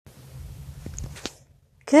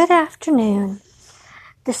Good afternoon.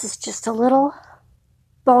 This is just a little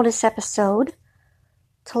bonus episode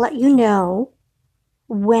to let you know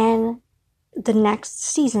when the next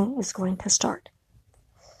season is going to start.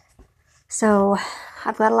 So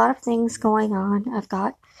I've got a lot of things going on. I've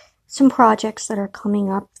got some projects that are coming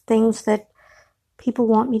up, things that people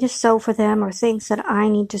want me to sew for them or things that I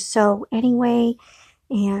need to sew anyway,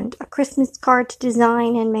 and a Christmas card to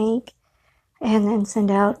design and make and then send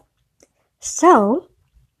out. So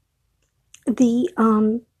the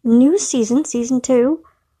new season 2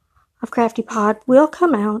 of Crafty Pod will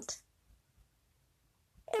come out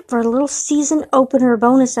for a little season opener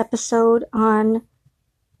bonus episode on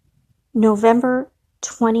November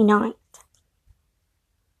 29th.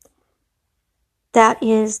 That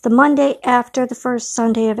is the Monday after the first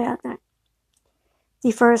Sunday of Advent.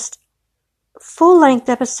 The first full-length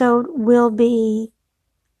episode will be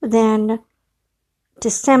then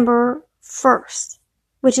December 1st,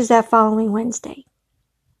 which is that following Wednesday.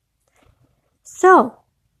 So,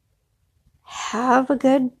 have a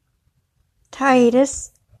good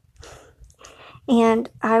hiatus, and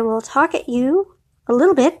I will talk at you a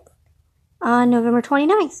little bit on November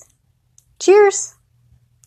 29th. Cheers!